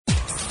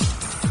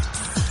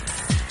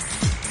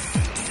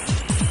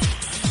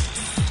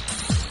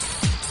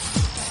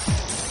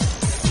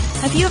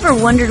Have you ever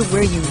wondered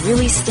where you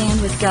really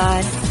stand with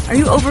God? Are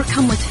you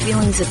overcome with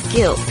feelings of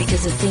guilt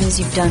because of things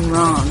you've done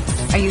wrong?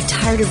 Are you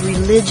tired of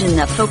religion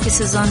that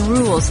focuses on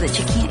rules that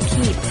you can't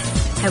keep?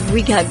 Have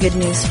we got good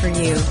news for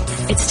you?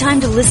 It's time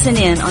to listen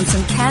in on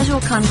some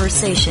casual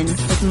conversation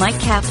with Mike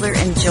Kapler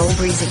and Joel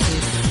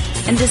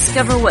Brueseke and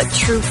discover what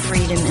true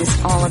freedom is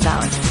all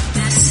about.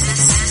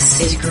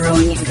 This is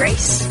Growing in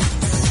Grace.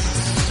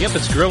 Yep,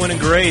 it's Growing in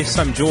Grace.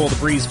 I'm Joel the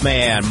Breeze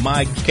Man.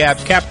 Mike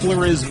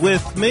Kapler is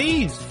with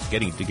me.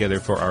 Getting together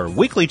for our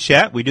weekly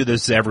chat. We do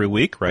this every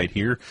week right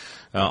here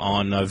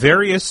on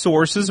various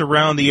sources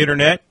around the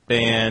internet,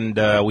 and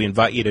we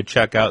invite you to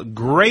check out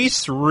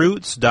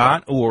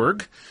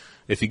graceroots.org.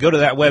 If you go to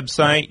that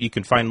website, you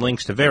can find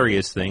links to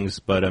various things,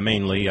 but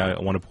mainly I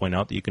want to point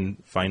out that you can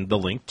find the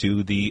link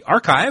to the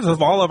archive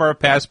of all of our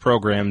past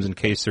programs in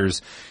case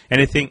there's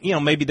anything,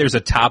 maybe there's a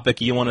topic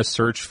you want to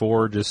search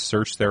for. Just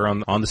search there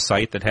on the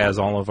site that has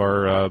all of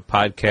our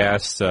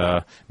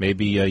podcasts.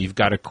 Maybe you've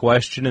got a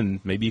question,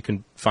 and maybe you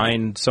can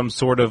find some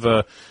sort of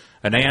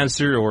an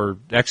answer or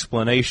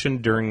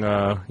explanation during,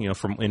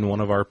 from in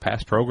one of our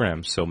past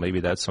programs. So maybe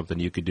that's something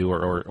you could do,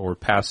 or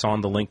pass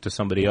on the link to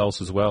somebody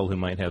else as well who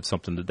might have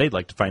something that they'd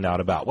like to find out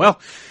about. Well,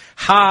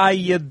 how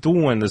you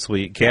doing this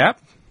week, Cap?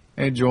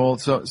 Hey, Joel.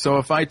 So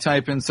if I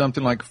type in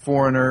something like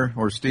Foreigner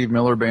or Steve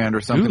Miller Band or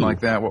something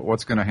like that,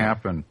 what's going to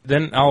happen?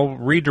 Then I'll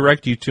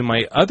redirect you to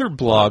my other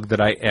blog that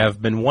I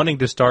have been wanting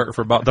to start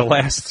for about the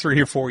last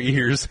 3 or 4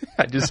 years.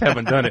 I just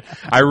haven't done it.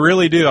 I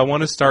really do. I want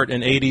to start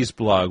an 80s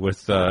blog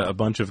with a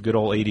bunch of good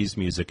old 80s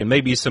music and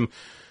maybe some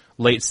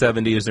late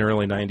 70s and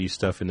early 90s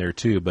stuff in there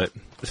too. But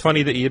it's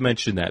funny that you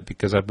mentioned that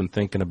because I've been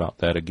thinking about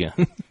that again.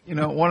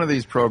 One of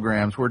these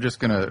programs we're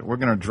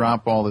gonna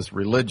drop all this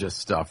religious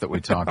stuff that we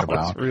talk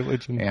about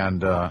religion.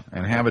 and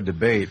have a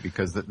debate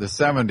because the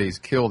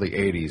 70s kill the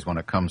 80s when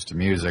it comes to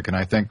music, and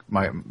I think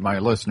my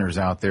listeners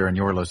out there and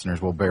your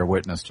listeners will bear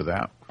witness to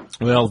that.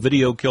 Well,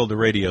 video killed the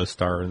radio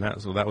star, and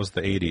that was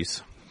the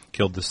 80s.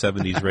 Killed the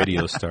 70s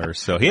radio stars.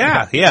 So,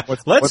 yeah.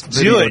 Let's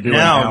do it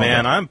now,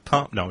 man. I'm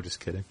pumped. No,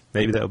 just kidding.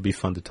 Maybe that would be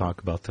fun to talk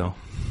about, though.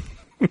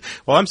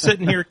 Well, I'm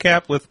sitting here,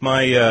 Cap, with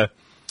my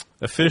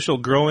official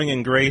Growing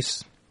in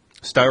Grace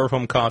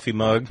styrofoam coffee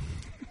mug.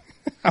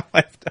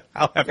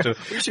 I'll have to.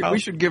 We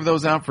should give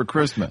those out for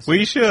Christmas.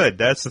 We should.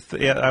 That's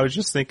I was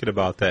just thinking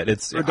about that.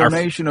 It's a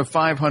donation of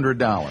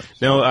 $500.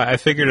 No, I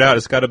figured it out.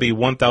 It's got to be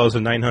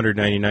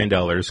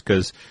 $1,999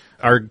 because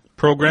our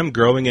program,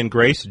 Growing in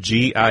Grace,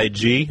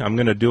 G-I-G, I'm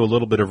going to do a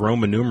little bit of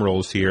Roman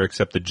numerals here,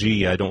 except the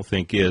G I don't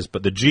think is.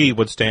 But the G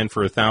would stand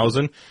for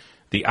 1,000.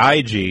 The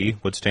I-G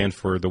would stand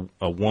for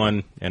a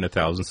 1 and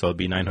 1,000, so it would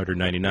be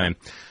 999.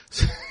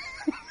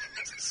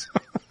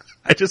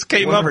 I just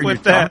came up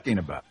with that. What are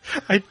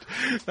you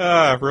talking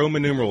about?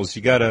 Roman numerals.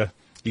 You gotta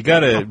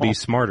be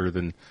smarter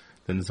than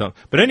some.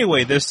 But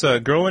anyway, this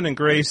Growing in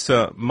Grace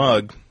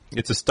mug,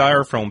 it's a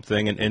styrofoam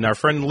thing, and our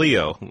friend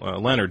Leo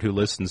Leonard, who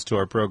listens to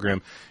our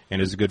program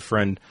and is a good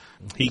friend,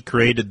 he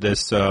created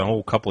this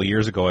a couple of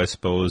years ago, I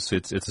suppose.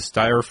 It's a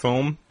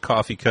styrofoam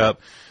coffee cup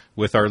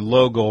with our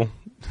logo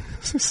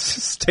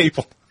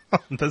stapled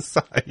on the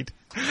side.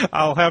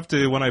 I'll have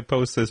to, when I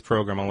post this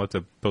program, I'll have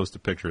to post a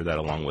picture of that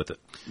along with it.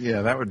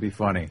 Yeah, that would be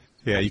funny.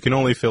 Yeah, you can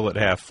only fill it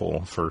half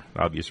full for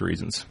obvious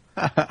reasons.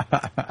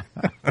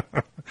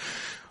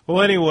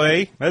 Well,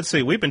 anyway, let's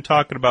see. We've been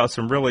talking about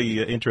some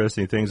really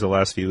interesting things the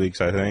last few weeks,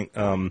 I think.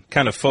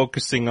 Kind of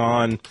focusing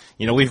on,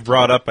 we've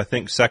brought up, I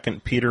think,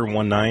 2 Peter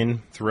 1:9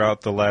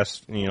 throughout the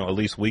last, at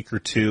least week or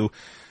two.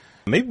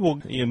 Maybe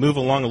we'll move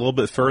along a little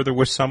bit further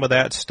with some of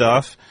that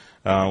stuff.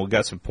 We've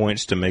got some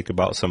points to make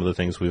about some of the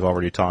things we've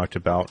already talked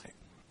about.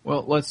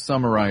 Well, let's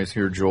summarize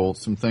here, Joel,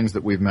 some things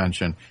that we've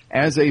mentioned.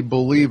 As a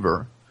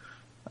believer,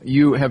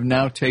 you have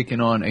now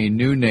taken on a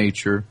new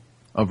nature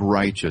of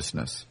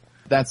righteousness.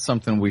 That's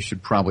something we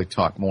should probably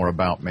talk more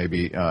about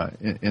maybe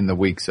in the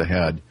weeks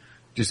ahead.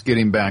 Just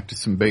getting back to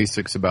some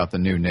basics about the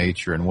new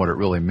nature and what it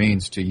really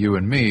means to you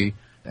and me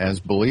as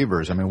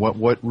believers. I mean,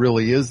 what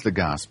really is the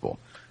gospel?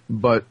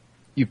 But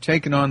you've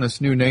taken on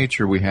this new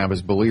nature we have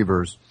as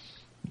believers,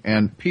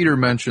 and Peter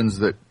mentions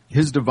that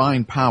his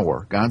divine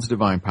power, God's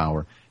divine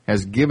power,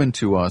 has given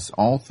to us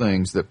all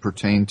things that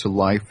pertain to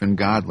life and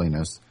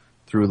godliness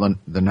through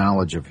the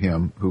knowledge of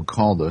him who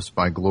called us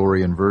by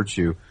glory and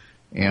virtue,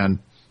 and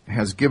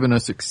has given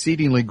us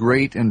exceedingly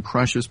great and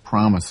precious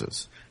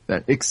promises.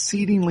 That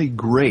exceedingly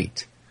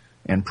great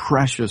and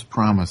precious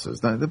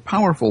promises. The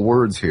powerful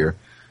words here.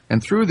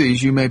 And through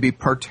these you may be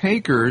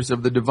partakers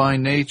of the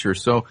divine nature.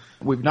 So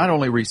we've not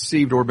only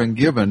received or been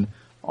given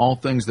all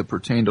things that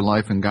pertain to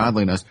life and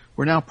godliness,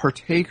 we're now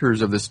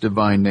partakers of this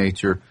divine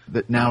nature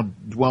that now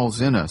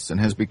dwells in us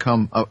and has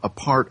become a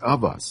part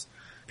of us.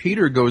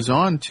 Peter goes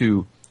on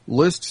to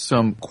list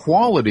some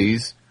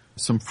qualities,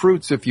 some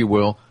fruits, if you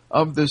will,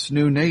 of this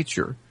new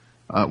nature,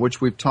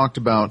 which we've talked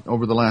about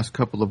over the last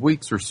couple of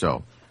weeks or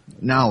so.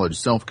 Knowledge,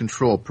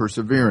 self-control,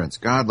 perseverance,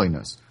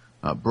 godliness,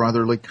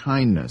 brotherly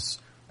kindness,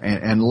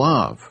 and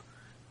love,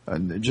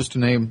 just to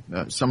name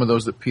some of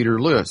those that Peter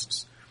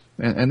lists.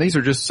 And these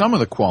are just some of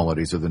the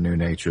qualities of the new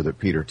nature that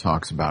Peter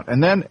talks about.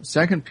 And then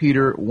 2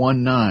 Peter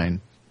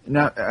 1:9.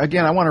 Now,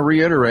 again, I want to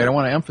reiterate, I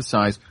want to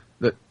emphasize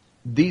that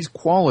these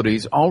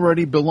qualities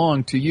already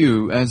belong to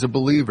you as a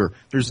believer.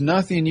 There's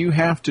nothing you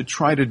have to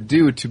try to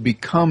do to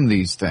become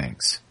these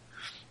things.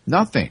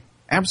 Nothing.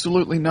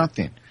 Absolutely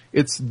nothing.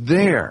 It's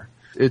there.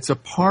 It's a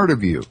part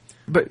of you.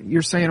 But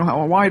you're saying,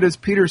 why does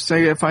Peter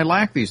say if I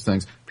lack these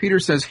things? Peter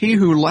says, he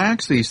who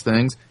lacks these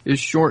things is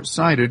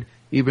short-sighted,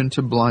 even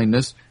to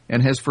blindness,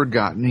 and has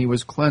forgotten he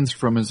was cleansed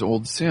from his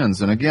old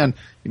sins. And again,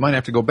 you might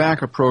have to go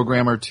back a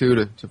program or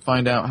two to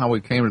find out how we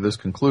came to this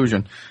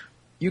conclusion.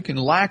 You can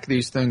lack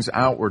these things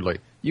outwardly.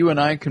 You and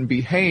I can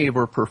behave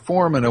or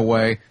perform in a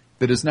way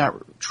that does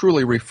not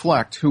truly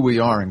reflect who we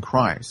are in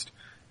Christ.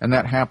 And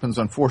that happens,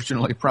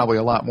 unfortunately, probably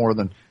a lot more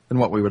than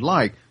what we would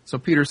like. So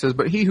Peter says,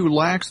 but he who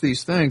lacks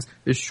these things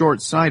is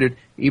short-sighted,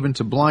 even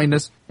to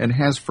blindness, and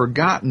has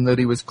forgotten that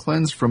he was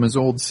cleansed from his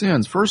old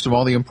sins. First of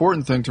all, the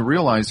important thing to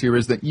realize here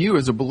is that you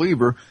as a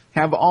believer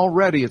have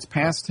already, it's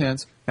past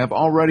tense, have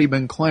already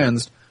been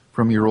cleansed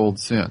from your old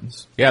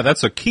sins. Yeah,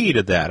 that's a key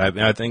to that.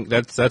 I think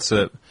that's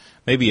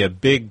maybe a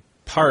big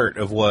part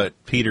of what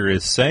Peter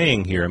is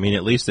saying here. I mean,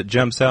 at least it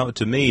jumps out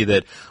to me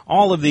that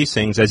all of these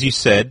things, as you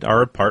said,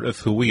 are a part of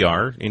who we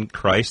are in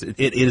Christ.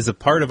 It is a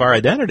part of our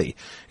identity.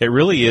 It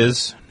really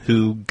is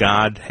who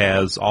God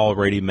has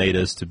already made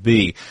us to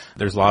be.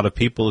 There's a lot of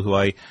people who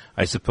I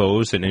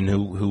suppose, and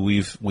who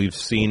we've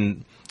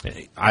seen.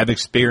 I've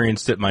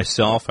experienced it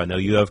myself. I know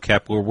you have,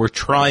 Cap, where we're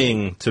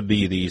trying to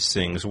be these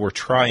things. We're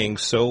trying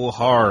so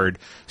hard,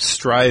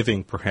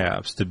 striving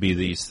perhaps to be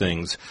these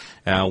things,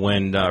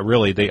 when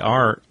really they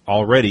are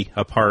already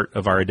a part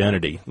of our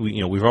identity.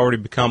 We've already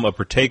become a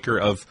partaker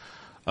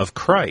of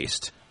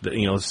Christ.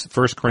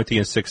 1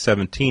 Corinthians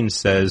 6:17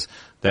 says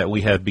that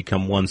we have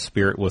become one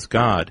spirit with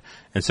God.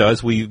 And so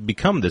as we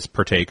become this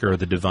partaker of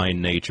the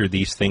divine nature,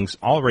 these things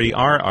already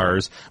are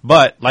ours.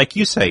 But, like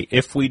you say,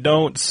 if we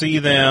don't see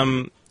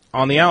them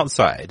on the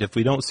outside, if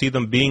we don't see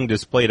them being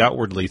displayed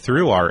outwardly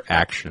through our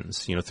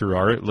actions, through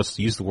our, let's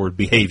use the word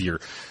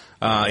behavior,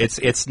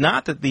 it's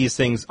not that these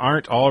things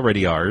aren't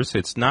already ours.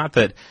 It's not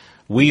that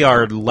we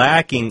are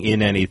lacking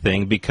in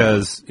anything,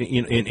 because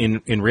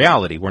in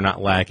reality we're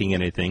not lacking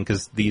anything,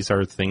 because these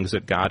are things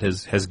that God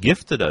has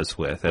gifted us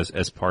with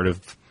as part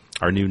of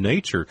our new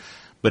nature.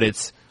 But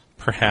it's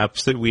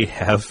perhaps that we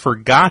have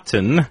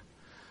forgotten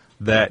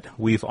that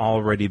we've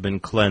already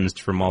been cleansed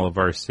from all of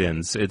our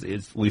sins.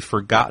 We've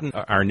forgotten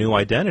our new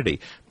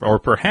identity. Or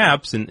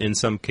perhaps, in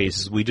some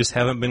cases, we just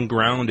haven't been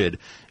grounded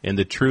in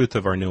the truth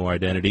of our new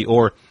identity.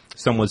 Or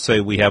some would say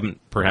we haven't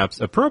perhaps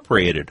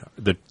appropriated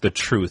the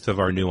truth of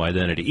our new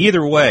identity.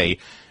 Either way,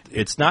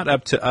 it's not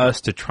up to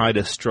us to try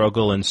to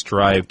struggle and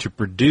strive to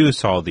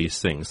produce all these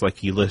things, like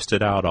he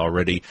listed out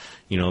already,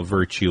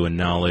 virtue and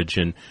knowledge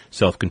and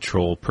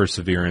self-control,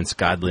 perseverance,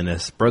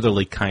 godliness,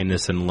 brotherly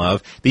kindness, and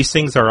love. These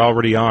things are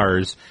already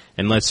ours,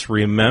 and let's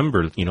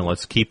remember,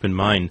 let's keep in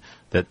mind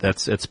that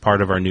it's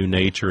part of our new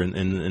nature, and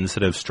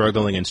instead of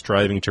struggling and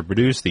striving to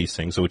produce these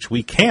things, which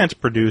we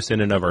can't produce in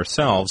and of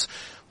ourselves,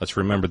 let's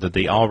remember that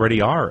they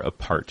already are a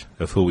part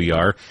of who we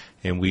are,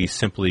 and we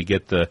simply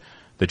get the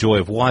joy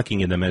of walking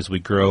in them as we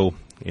grow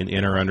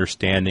in our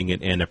understanding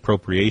and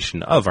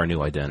appropriation of our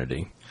new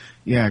identity.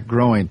 Yeah,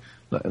 growing.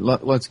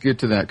 Let's get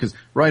to that, because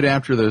right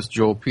after this,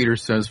 Joel, Peter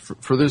says,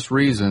 for this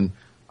reason,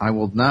 I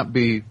will not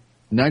be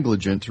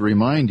negligent to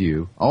remind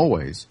you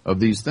always of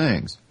these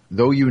things,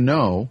 though you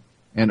know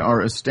and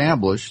are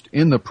established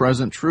in the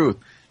present truth.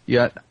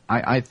 Yet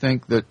I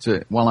think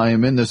that while I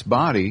am in this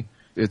body,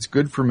 it's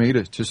good for me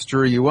to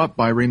stir you up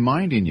by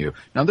reminding you.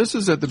 Now, this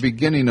is at the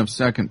beginning of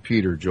 2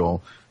 Peter,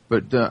 Joel.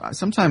 But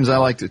sometimes I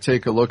like to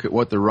take a look at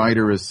what the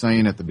writer is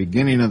saying at the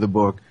beginning of the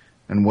book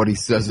and what he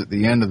says at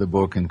the end of the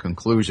book in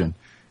conclusion.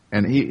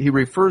 And he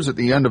refers at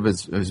the end of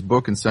his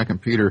book in 2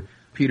 Peter,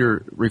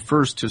 Peter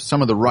refers to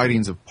some of the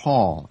writings of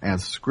Paul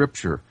as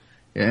Scripture.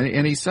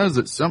 And he says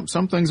that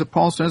some things that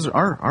Paul says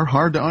are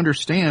hard to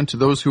understand to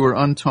those who are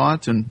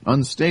untaught and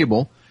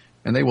unstable,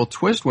 and they will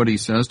twist what he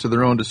says to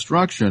their own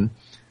destruction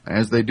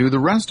as they do the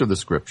rest of the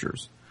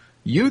Scriptures.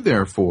 You,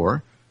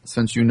 therefore,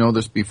 since you know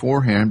this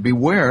beforehand,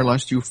 beware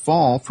lest you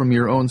fall from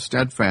your own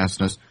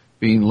steadfastness,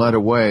 being led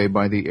away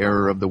by the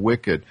error of the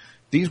wicked.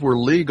 These were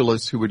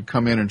legalists who would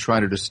come in and try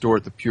to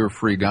distort the pure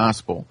free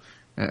gospel.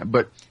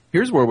 But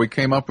here's where we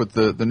came up with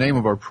the name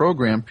of our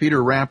program.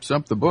 Peter wraps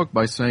up the book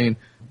by saying,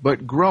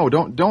 but grow.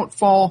 Don't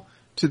fall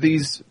to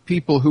these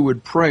people who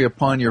would prey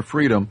upon your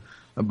freedom,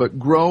 but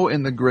grow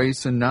in the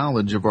grace and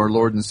knowledge of our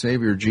Lord and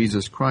Savior,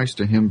 Jesus Christ.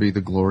 To him be the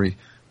glory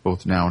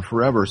both now and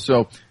forever.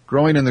 So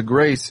growing in the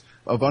grace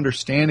of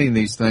understanding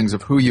these things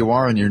of who you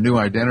are and your new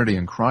identity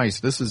in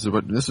Christ. This is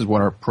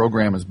what our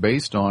program is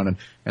based on,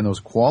 and those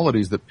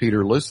qualities that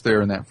Peter lists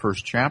there in that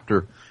first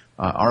chapter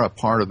are a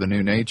part of the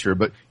new nature.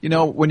 But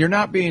when you're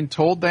not being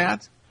told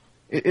that,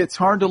 it's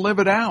hard to live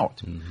it out.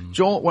 Mm-hmm.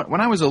 Joel,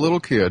 when I was a little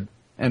kid,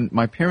 and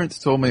my parents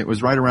told me it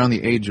was right around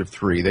the age of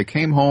 3, they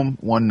came home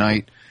one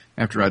night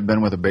after I'd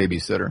been with a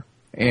babysitter,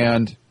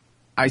 and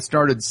I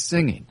started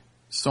singing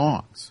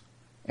songs.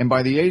 And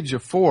by the age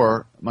of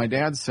 4, my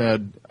dad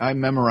said I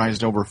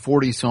memorized over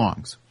 40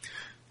 songs.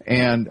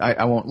 And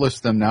I won't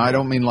list them now. I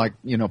don't mean like,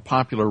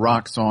 popular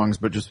rock songs,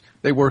 but just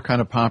they were kind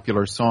of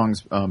popular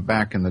songs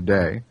back in the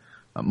day.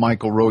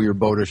 Michael, Row Your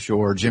Boat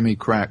Ashore, Jimmy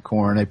Crack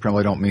Corn. They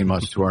probably don't mean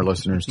much to our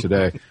listeners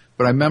today.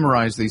 But I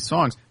memorized these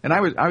songs. And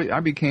I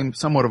became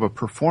somewhat of a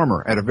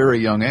performer at a very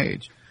young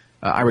age.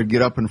 I would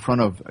get up in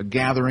front of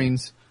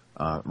gatherings,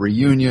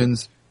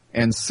 reunions,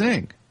 and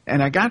sing.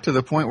 And I got to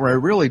the point where I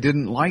really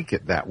didn't like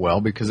it that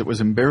well because it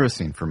was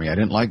embarrassing for me. I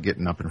didn't like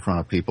getting up in front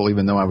of people,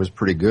 even though I was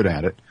pretty good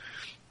at it.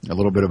 A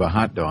little bit of a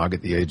hot dog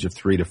at the age of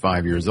 3 to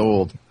 5 years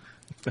old.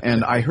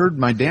 And I heard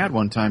my dad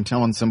one time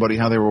telling somebody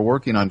how they were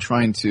working on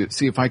trying to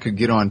see if I could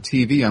get on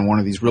TV on one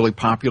of these really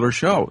popular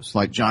shows,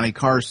 like Johnny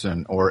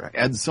Carson or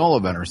Ed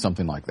Sullivan or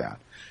something like that.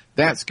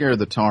 That scared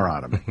the tar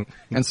out of me.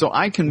 And so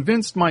I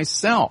convinced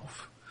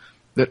myself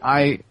that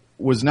I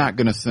was not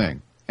going to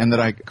sing and that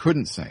I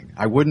couldn't sing.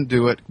 I wouldn't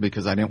do it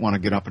because I didn't want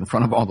to get up in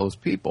front of all those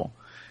people.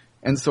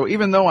 And so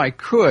even though I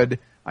could,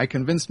 I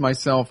convinced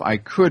myself I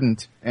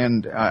couldn't,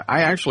 and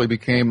I actually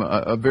became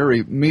a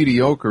very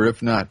mediocre,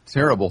 if not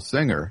terrible,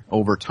 singer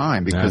over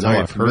time because I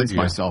had convinced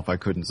myself I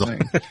couldn't sing.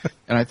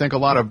 And I think a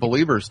lot of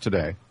believers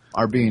today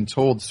are being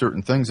told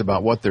certain things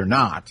about what they're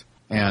not,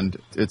 and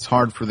it's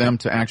hard for them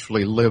to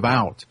actually live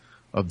out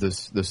of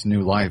this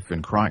new life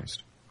in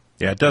Christ.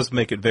 Yeah, it does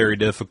make it very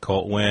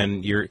difficult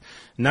when you're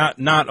not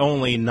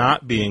only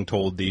not being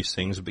told these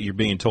things, but you're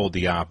being told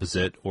the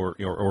opposite,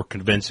 or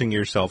convincing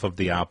yourself of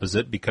the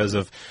opposite because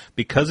of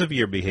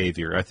your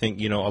behavior. I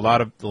think a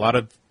lot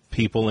of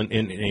people,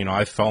 and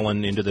I've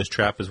fallen into this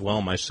trap as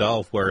well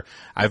myself, where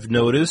I've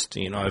noticed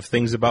I have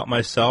things about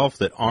myself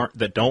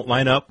that don't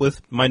line up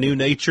with my new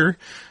nature,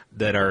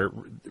 that are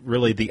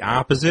really the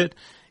opposite.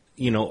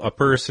 A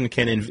person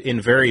can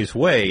in various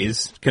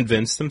ways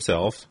convince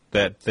themselves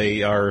that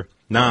they are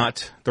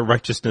not the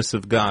righteousness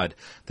of God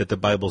that the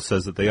Bible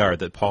says that they are,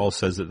 that Paul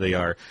says that they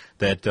are,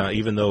 that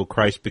even though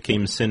Christ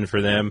became sin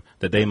for them,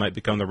 that they might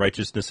become the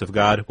righteousness of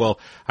God. Well,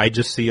 I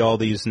just see all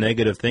these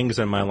negative things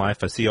in my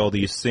life. I see all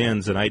these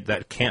sins, and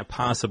that can't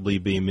possibly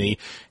be me.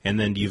 And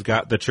then you've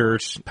got the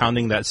church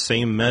pounding that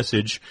same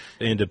message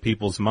into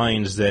people's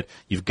minds that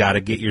you've got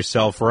to get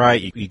yourself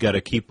right. You got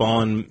to keep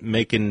on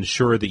making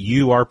sure that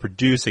you are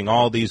producing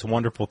all these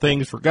wonderful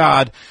things for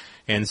God.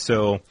 And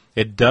so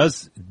it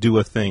does do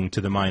a thing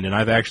to the mind. And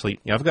I've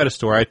got a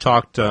story. I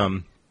talked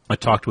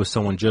with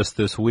someone just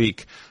this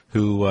week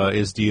who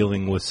is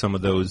dealing with some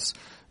of those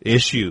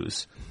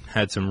issues.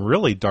 Had some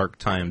really dark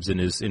times in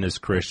his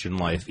Christian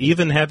life.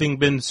 Even having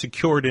been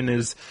secured in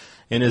his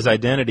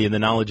identity and the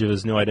knowledge of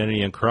his new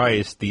identity in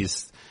Christ, the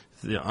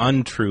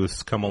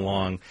untruths come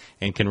along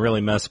and can really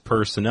mess a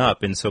person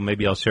up. And so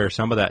maybe I'll share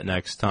some of that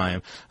next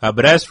time.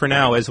 But as for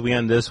now, as we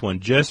end this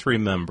one, just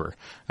remember,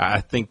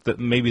 I think that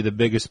maybe the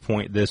biggest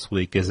point this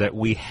week is that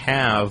we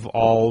have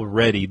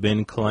already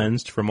been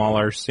cleansed from all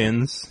our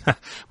sins.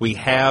 We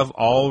have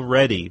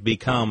already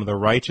become the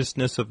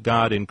righteousness of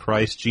God in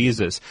Christ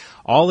Jesus.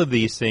 All of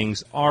these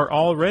things are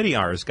already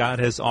ours. God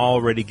has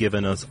already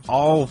given us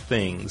all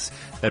things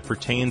that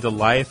pertain to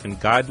life and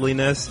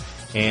godliness.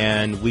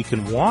 And we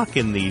can walk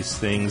in these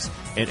things,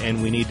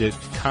 and we need to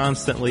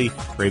constantly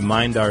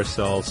remind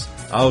ourselves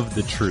of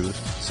the truth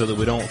so that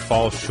we don't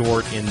fall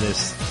short in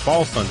this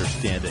false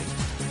understanding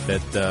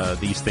that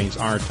these things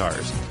aren't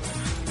ours.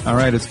 All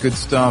right, it's good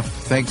stuff.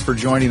 Thanks for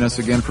joining us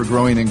again for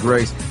Growing in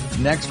Grace.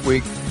 Next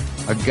week,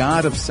 a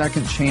God of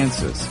second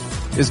chances.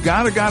 Is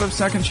God a God of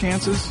second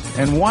chances?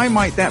 And why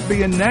might that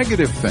be a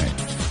negative thing?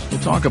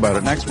 We'll talk about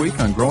it next week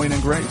on Growing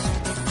in Grace.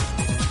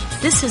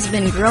 This has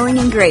been Growing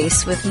in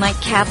Grace with Mike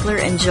Kapler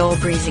and Joel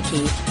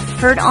Brueseke,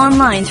 heard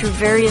online through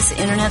various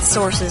internet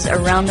sources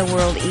around the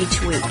world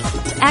each week.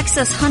 To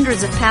access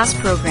hundreds of past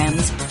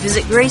programs,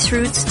 visit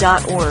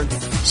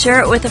graceroots.org.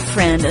 Share it with a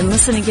friend and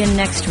listen again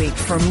next week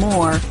for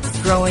more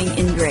Growing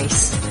in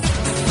Grace.